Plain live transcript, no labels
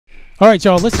All right,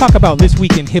 y'all, let's talk about this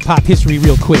week in hip-hop history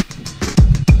real quick.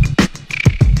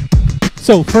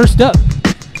 So first up,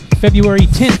 February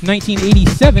 10th,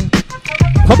 1987,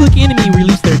 Public Enemy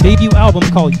released their debut album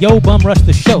called Yo Bum Rush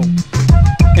the Show.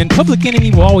 And Public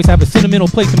Enemy will always have a sentimental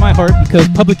place in my heart because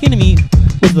Public Enemy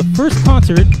was the first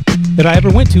concert that I ever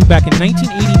went to back in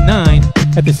 1989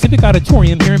 at the Civic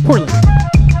Auditorium here in Portland.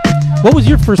 What was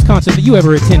your first concert that you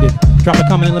ever attended? Drop a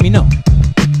comment and let me know.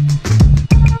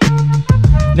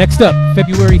 Next up,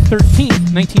 February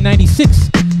 13th, 1996,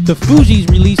 the Fugees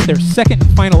released their second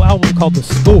and final album called The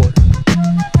Score.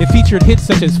 It featured hits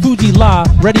such as Fuji La,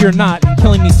 Ready or Not, and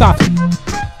Killing Me Softly.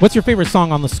 What's your favorite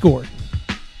song on The Score?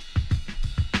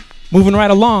 Moving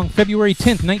right along, February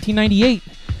 10th, 1998,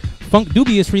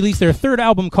 Funkdoobiest released their third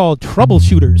album called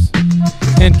Troubleshooters.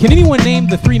 And can anyone name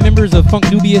the three members of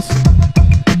Funkdoobiest?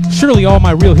 Surely all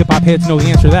my real hip-hop heads know the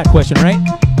answer to that question, right?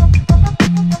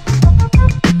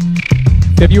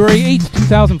 February 8th,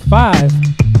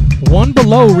 2005, One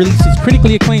Below released his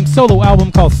critically acclaimed solo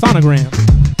album called Sonogram.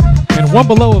 And One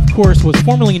Below, of course, was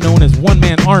formerly known as One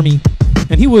Man Army,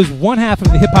 and he was one half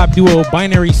of the hip-hop duo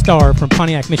Binary Star from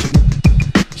Pontiac, Michigan.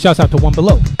 Shouts out to One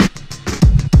Below.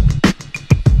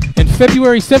 And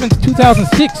February 7th,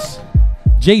 2006,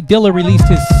 J Dilla released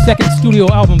his second studio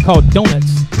album called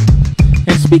Donuts.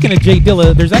 And speaking of J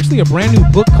Dilla, there's actually a brand new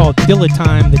book called Dilla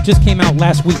Time that just came out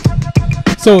last week.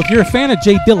 So if you're a fan of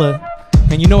J Dilla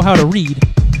and you know how to read,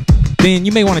 then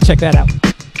you may want to check that out.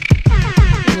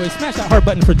 Anyway, smash that heart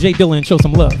button for J Dilla and show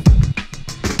some love.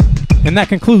 And that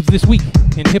concludes this week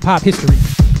in hip-hop history.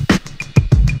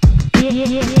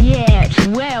 Yeah, it's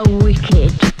well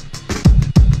wicked.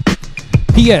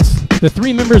 P.S. The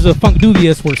three members of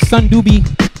Funkdoobiest were Sun Doobie,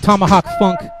 Tomahawk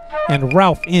Funk, and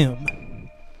Ralph M.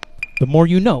 The more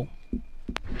you know.